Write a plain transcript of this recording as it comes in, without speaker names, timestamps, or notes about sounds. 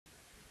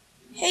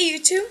Hey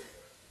YouTube,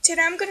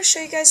 today I'm going to show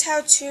you guys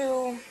how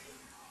to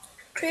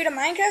create a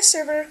Minecraft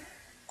server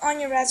on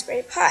your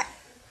Raspberry Pi.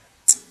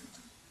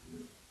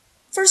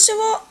 First of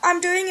all, I'm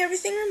doing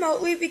everything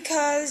remotely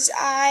because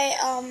I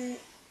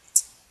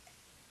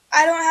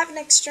don't have an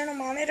external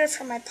monitor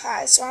for my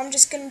Pi, so I'm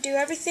just going to do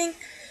everything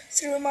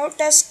through remote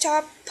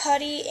desktop,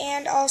 PuTTY,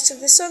 and also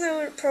this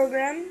other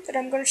program that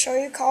I'm going to show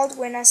you called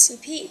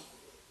WinSCP.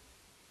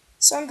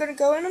 So I'm going to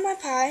go into my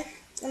Pi,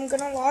 I'm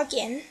going to log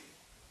in.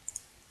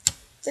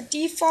 The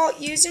default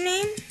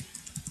username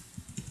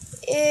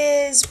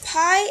is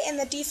Pi and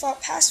the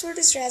default password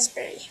is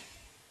Raspberry.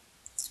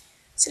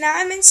 So now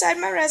I'm inside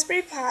my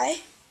Raspberry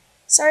Pi.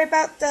 Sorry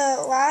about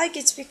the lag,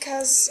 it's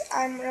because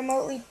I'm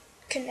remotely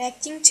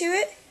connecting to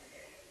it.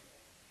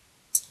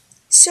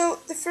 So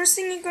the first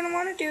thing you're going to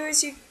want to do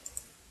is you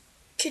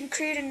can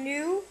create a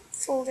new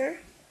folder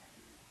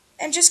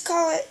and just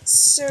call it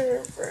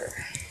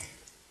server.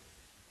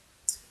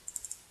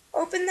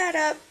 Open that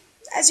up.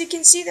 As you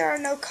can see, there are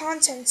no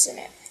contents in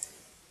it.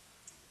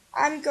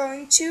 I'm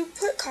going to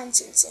put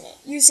contents in it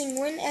using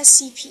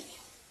WinSCP.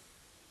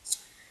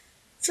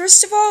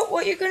 First of all,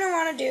 what you're going to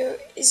want to do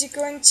is you're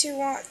going to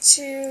want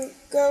to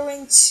go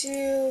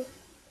into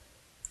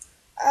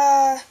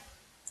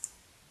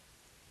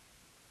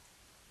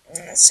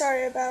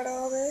sorry about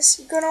all this.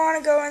 You're going to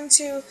want to go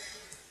into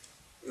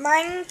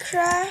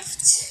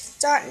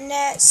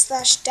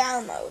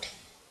minecraft.net/download.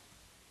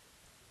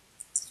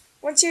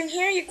 Once you're in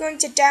here, you're going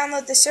to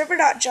download the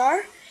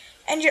server.jar,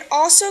 and you're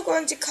also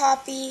going to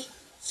copy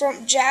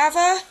from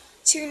Java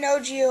to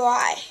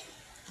Node.GUI.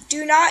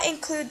 Do not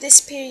include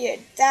this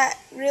period. That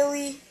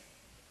really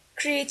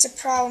creates a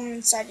problem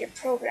inside your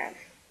program.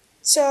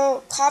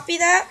 So copy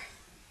that,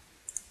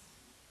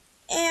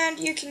 and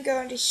you can go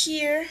into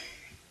here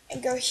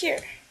and go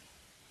here.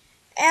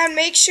 And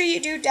make sure you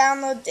do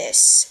download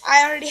this.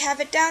 I already have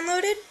it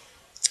downloaded,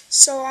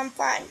 so I'm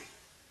fine.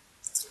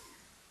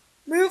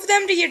 Move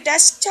them to your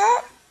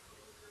desktop,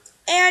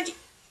 and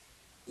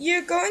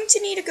you're going to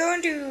need to go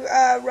into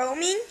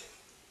roaming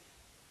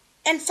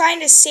and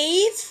find a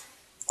save,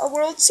 a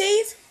world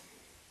save.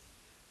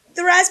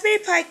 The Raspberry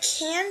Pi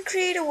can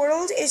create a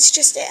world, it's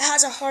just it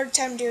has a hard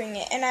time doing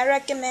it, and I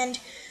recommend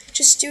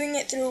just doing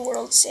it through a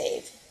world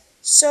save.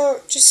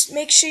 So just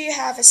make sure you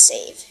have a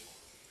save.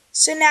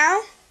 So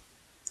now,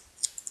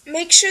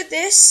 make sure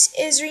this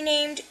is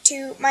renamed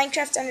to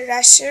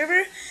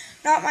Minecraft_server,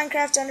 not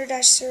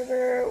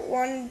Minecraft_server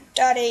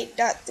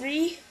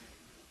 1.8.3.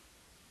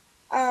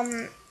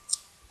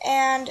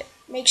 And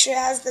make sure it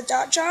has the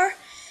 .jar,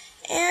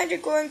 and you're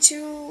going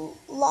to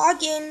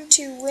log in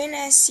to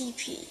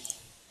WinSCP.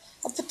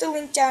 I'll put the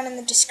link down in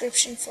the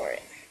description for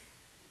it.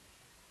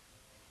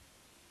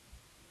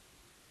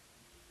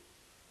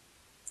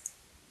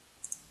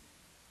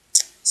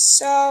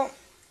 So,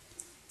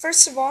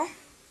 first of all,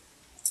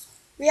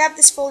 we have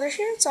this folder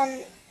here. It's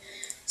on.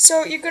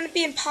 So you're going to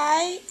be in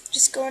Pi.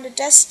 Just go into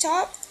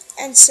desktop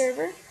and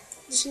server.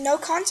 There's no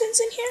contents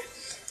in here.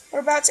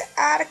 We're about to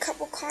add a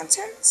couple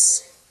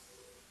contents.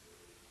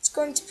 It's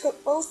going to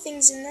put both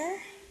things in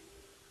there.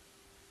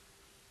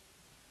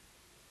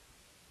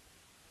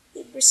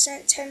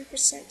 8%,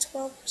 10%,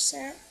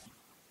 12%.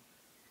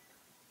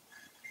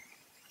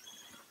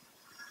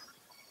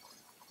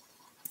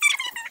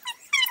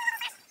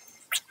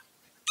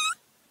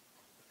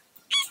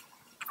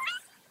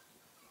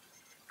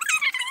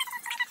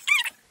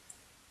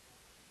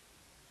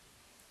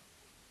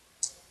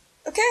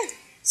 Okay,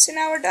 so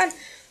now we're done.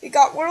 We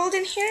got world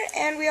in here,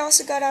 and we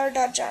also got our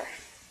 .jar.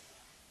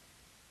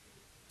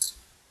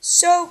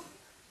 So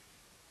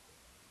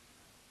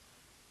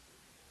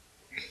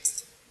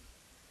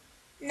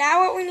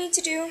now what we need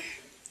to do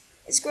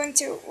is we're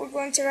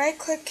going to right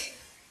click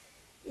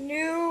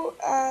new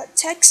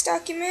text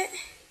document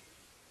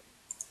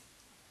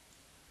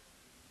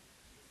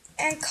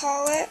and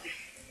call it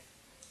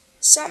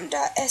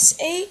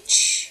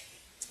some.sh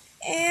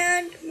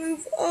and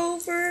move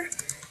over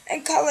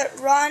and call it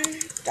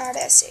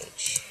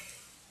run.sh.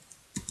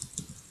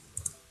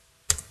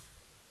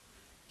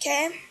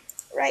 Okay,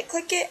 right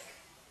click it,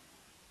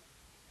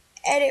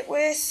 edit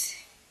with,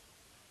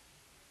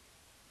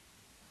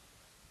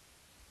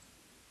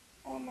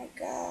 oh my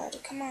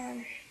god, come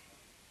on,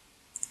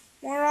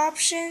 more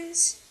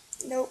options,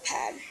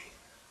 notepad.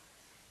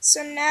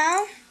 So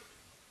now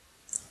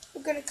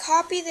we're going to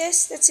copy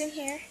this that's in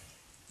here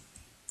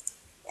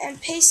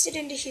and paste it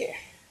into here.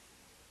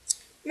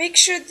 Make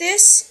sure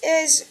this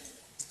is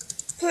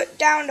put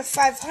down to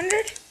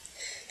 500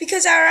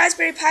 because our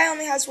Raspberry Pi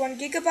only has 1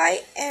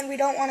 gigabyte and we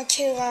don't want to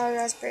kill our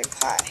Raspberry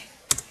Pi.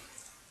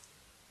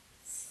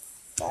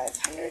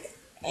 500,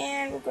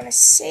 and we're going to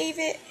save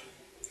it,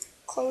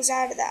 close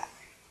out of that.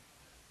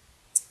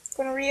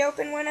 Going to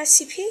reopen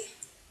WinSCP,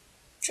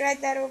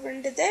 drag that over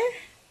into there,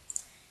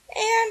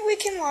 and we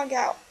can log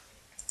out.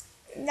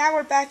 Now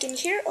we're back in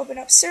here, open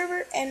up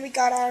server, and we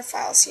got our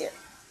files here.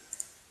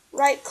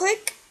 Right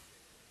click,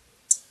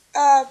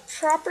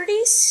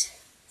 properties,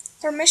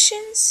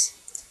 permissions,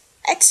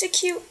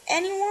 execute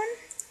anyone,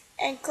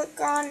 and click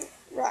on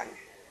run.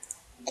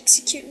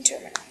 Execute in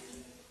terminal.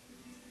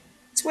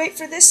 Let's wait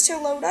for this to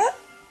load up.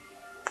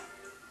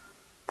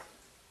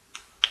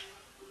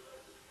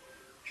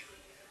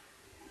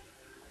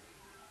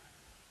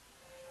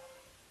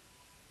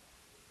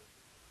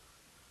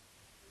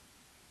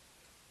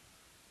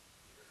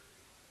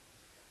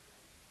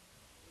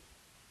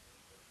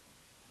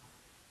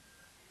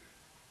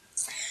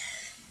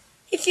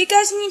 If you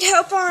guys need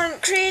help on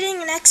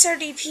creating an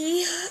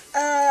XRDP,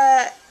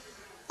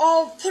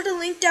 I'll put a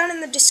link down in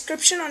the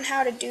description on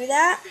how to do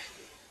that.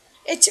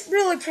 It's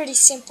really pretty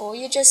simple.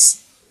 You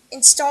just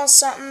install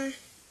something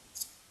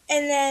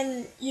and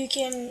then you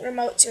can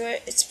remote to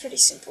it. It's pretty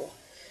simple.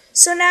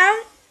 So now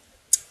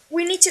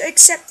we need to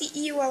accept the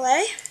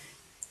EULA.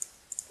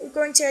 We're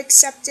going to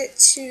accept it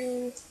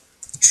to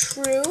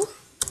true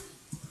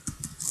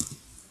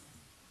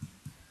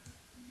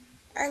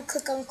and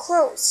click on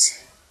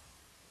close.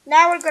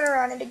 Now we're going to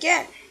run it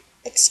again.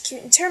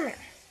 Execute in terminal.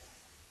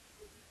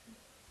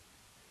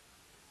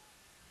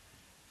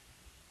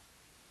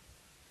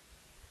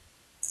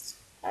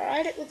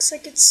 Alright, it looks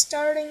like it's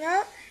starting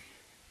up.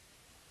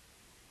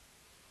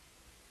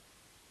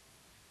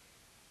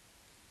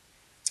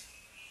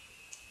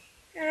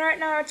 And right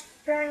now it's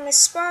preparing the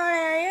spawn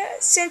area.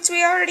 Since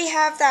we already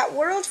have that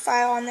world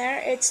file on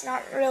there, it's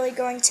not really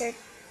going to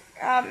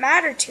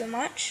matter too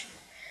much.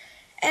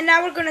 And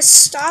now we're going to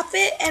stop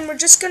it, and we're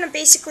just going to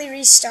basically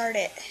restart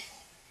it.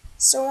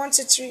 So once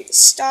it's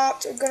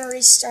stopped, we're going to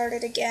restart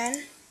it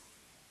again.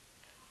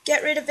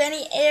 Get rid of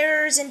any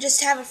errors and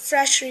just have a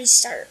fresh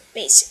restart,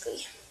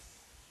 basically.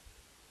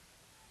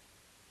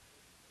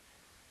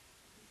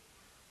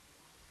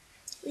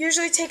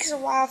 Usually takes a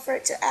while for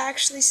it to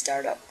actually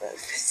start up the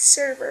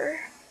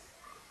server.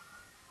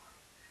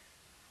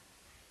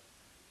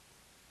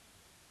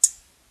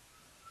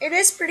 It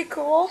is pretty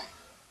cool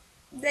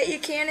that you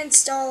can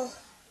install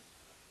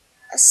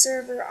a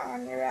server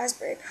on your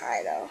Raspberry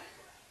Pi though.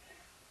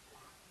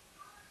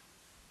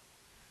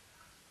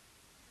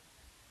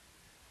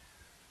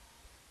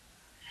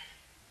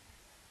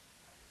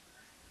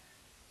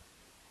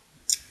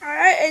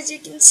 Alright, as you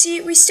can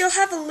see, we still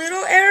have a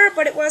little error,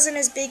 but it wasn't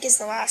as big as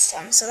the last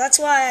time. So that's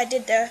why I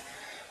did the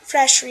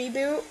fresh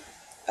reboot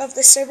of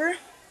the server.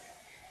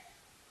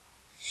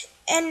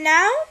 And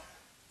now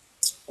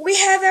we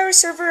have our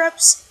server up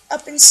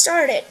and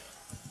started.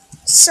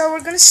 So we're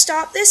going to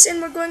stop this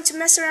and we're going to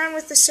mess around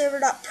with the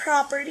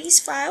server.properties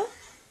file.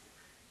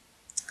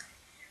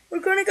 We're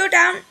going to go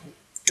down.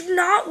 Do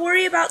not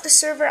worry about the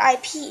server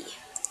IP.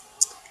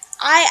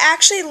 I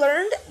actually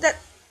learned that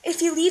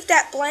if you leave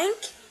that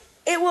blank,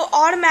 it will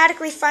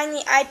automatically find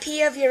the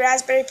IP of your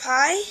Raspberry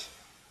Pi,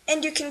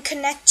 and you can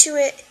connect to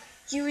it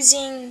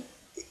using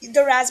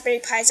the Raspberry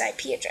Pi's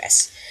IP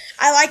address.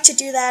 I like to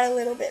do that a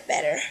little bit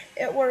better.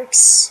 It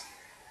works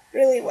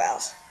really well.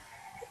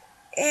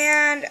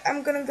 And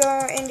I'm going to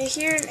go into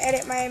here and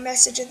edit my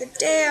message of the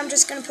day. I'm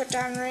just going to put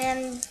down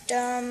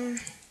random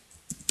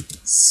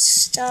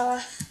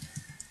stuff.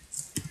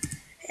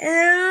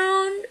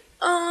 And,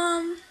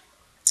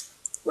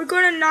 we're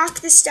going to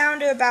knock this down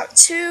to about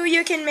 2.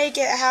 You can make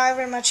it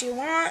however much you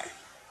want.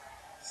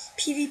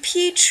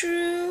 PvP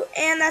true,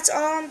 and that's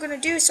all I'm going to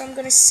do. So I'm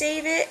going to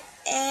save it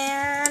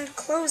and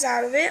close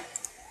out of it.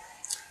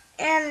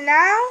 And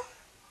now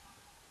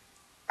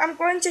I'm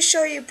going to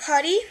show you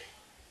PuTTY.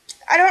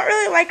 I don't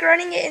really like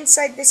running it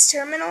inside this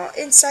terminal,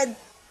 inside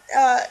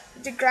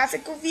the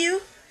graphical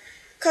view,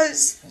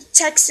 because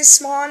text is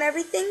small and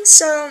everything.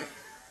 So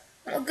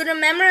I'm going to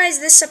memorize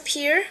this up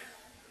here.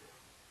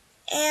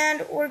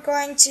 And we're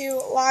going to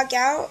log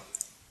out.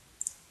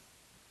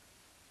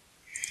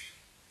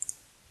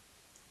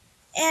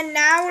 And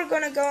now we're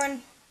going to go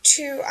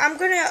into, I'm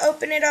going to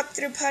open it up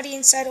through PuTTY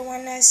inside of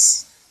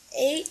OneSH.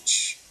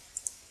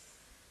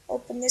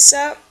 Open this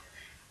up.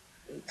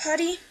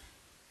 PuTTY.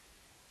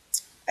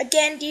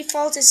 Again,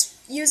 default is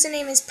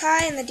username is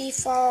Pi and the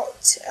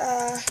default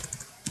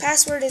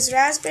password is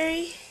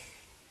Raspberry.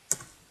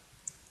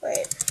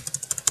 Wait.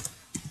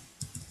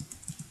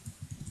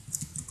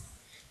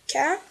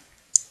 Okay.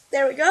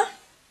 There we go.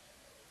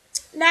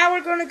 Now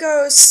we're going to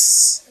go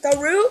the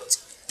root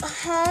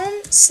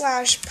home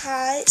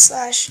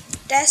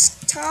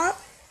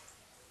 /pi/desktop.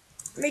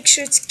 Make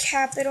sure it's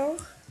capital.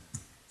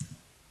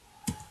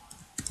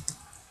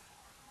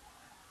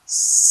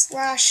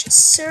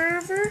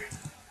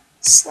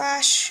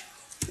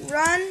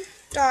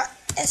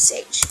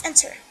 /server/run.sh.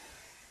 Enter.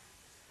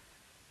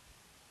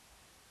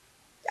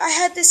 I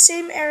had the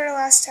same error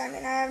last time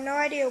and I have no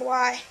idea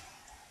why.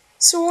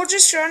 So we'll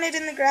just run it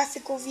in the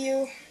graphical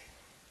view.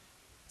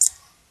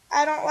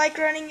 I don't like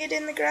running it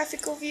in the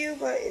graphical view,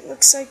 but it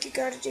looks like you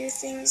gotta do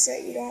things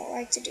that you don't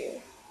like to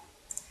do.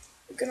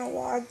 We're gonna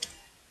log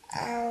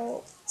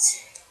out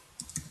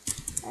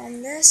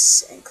on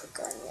this and click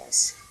on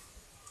this.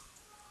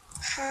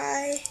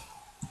 Pi.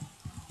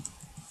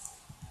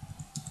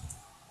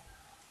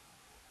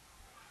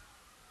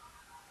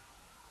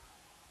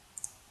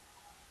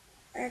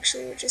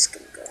 Actually, we're just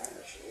gonna go on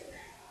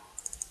here.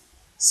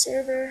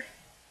 Server,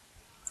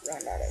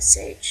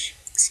 run.sh,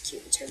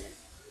 execute terminal.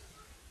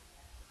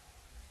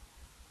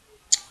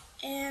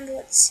 And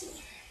let's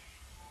see.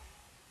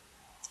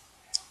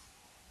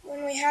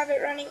 when we have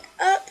it running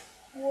up,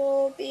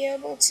 we'll be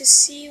able to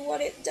see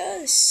what it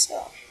does.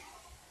 So,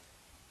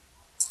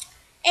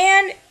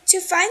 and to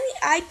find the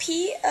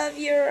IP of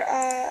your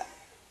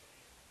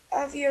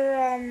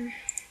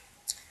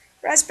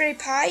Raspberry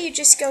Pi, you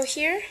just go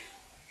here.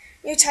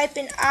 You type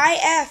in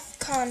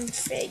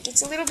ifconfig.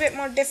 It's a little bit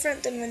more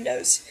different than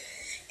Windows,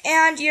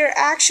 and your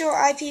actual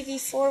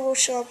IPv4 will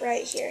show up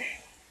right here.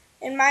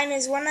 And mine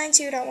is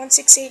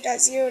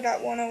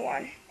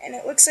 192.168.0.101, and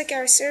it looks like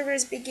our server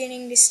is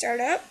beginning to start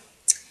up.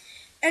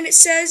 And it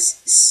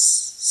says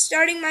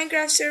starting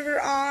Minecraft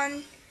server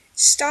on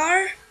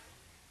star.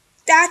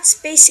 That's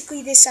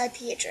basically this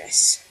IP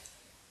address.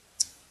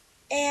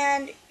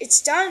 And it's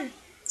done.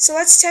 So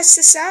let's test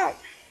this out.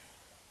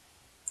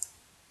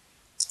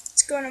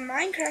 Let's go into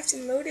Minecraft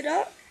and load it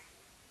up.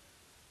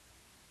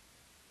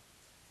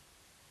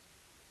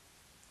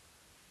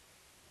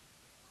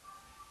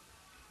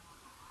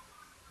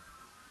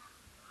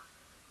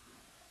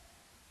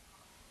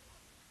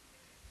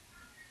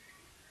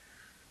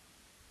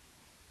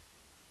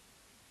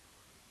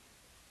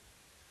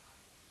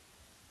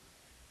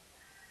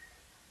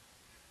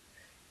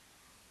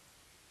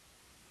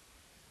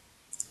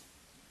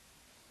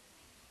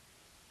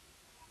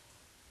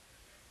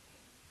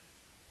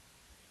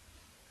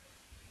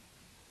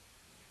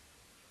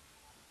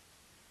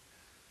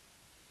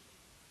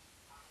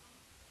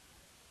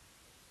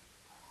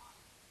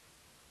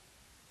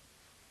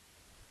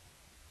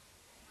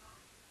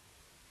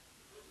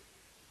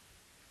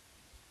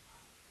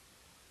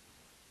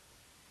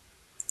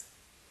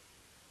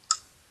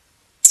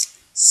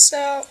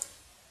 So,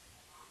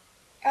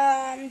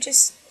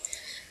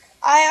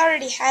 I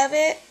already have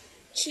it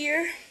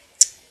here.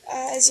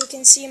 As you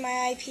can see,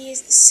 my IP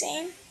is the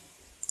same.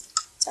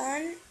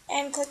 Done.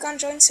 And click on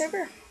join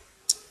server.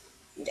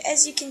 And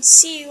as you can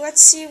see,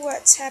 let's see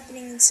what's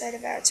happening inside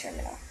of our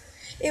terminal.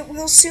 It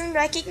will soon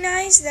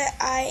recognize that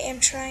I am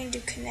trying to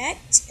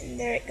connect, and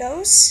there it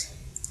goes.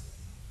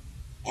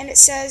 And it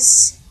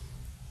says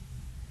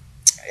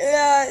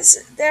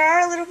there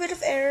are a little bit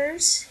of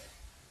errors.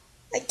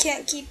 I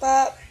can't keep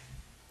up.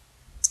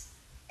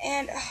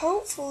 And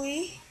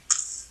hopefully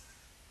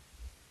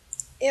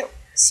it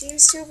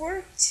seems to have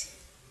worked.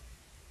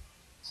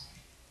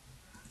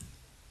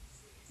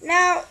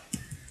 Now,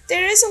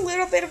 there is a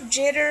little bit of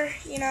jitter,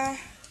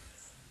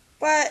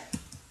 but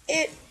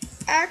it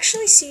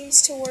actually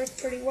seems to work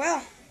pretty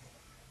well.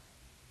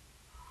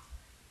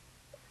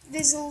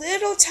 There's a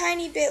little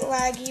tiny bit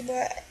laggy,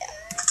 but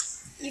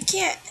you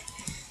can't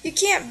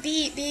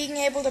beat being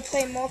able to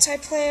play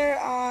multiplayer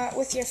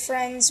with your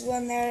friends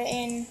when they're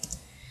in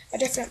a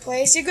different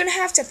place. You're gonna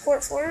have to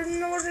port forward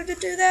in order to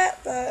do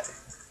that, but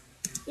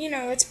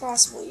it's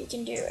possible. You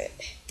can do it,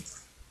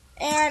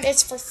 and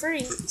it's for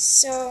free.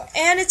 So,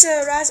 and it's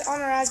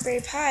on a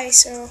Raspberry Pi,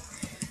 so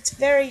it's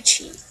very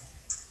cheap.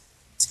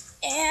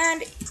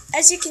 And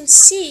as you can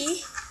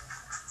see,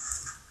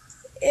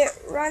 it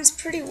runs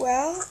pretty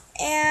well.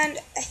 And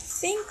I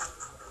think,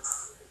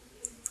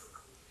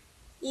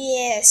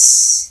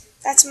 yes,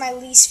 that's my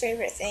least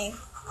favorite thing.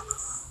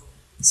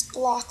 It's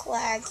block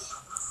lag.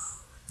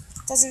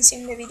 Doesn't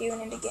seem to be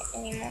doing it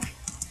anymore.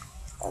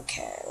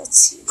 Okay, let's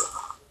see.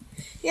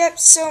 Yep,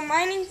 so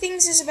mining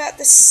things is about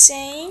the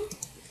same.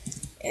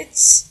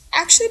 It's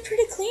actually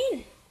pretty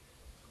clean.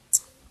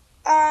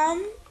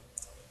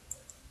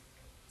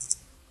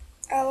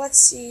 Let's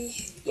see.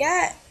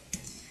 Yeah.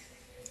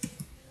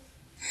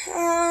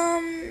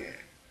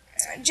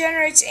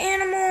 Generates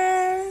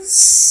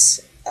animals.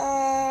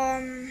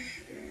 Oh,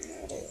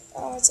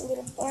 it's a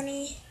little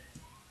bunny.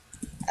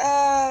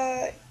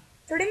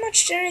 Pretty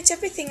much generates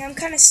everything. I'm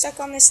kind of stuck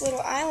on this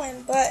little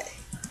island, but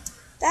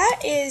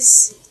that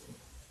is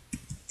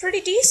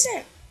pretty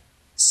decent.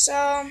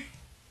 So,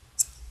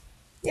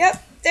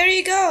 yep, there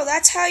you go.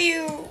 That's how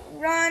you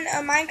run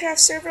a Minecraft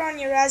server on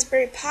your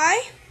Raspberry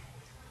Pi.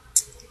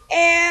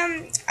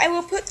 And I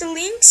will put the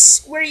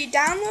links where you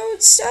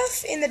download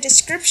stuff in the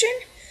description.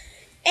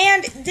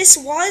 And this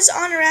was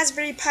on a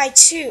Raspberry Pi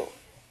 2.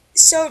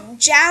 So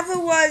Java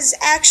was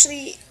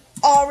actually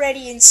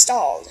already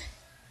installed.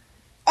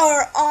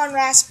 Or on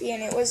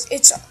Raspbian,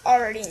 it's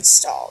already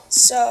installed.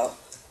 So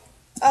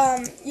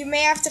you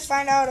may have to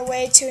find out a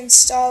way to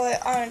install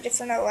it on a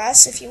different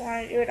OS if you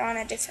want to do it on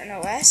a different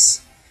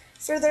OS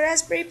for the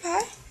Raspberry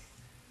Pi.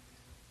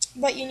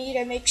 But you need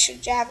to make sure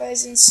Java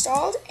is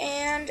installed,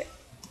 and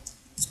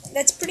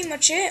that's pretty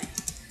much it.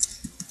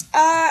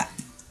 I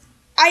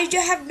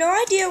have no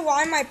idea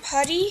why my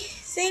putty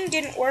thing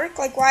didn't work,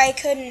 like why I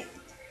couldn't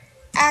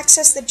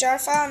access the jar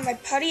file on my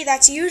putty.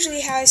 That's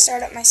usually how I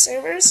start up my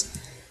servers,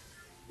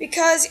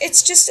 because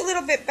it's just a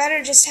little bit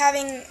better just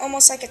having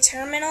almost like a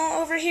terminal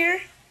over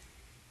here.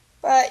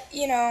 But,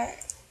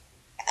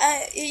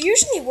 it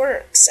usually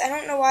works. I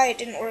don't know why it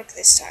didn't work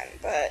this time,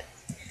 but,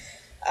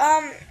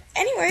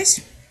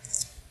 anyways,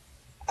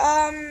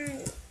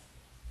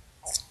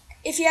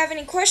 if you have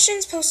any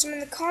questions, post them in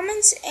the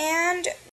comments, and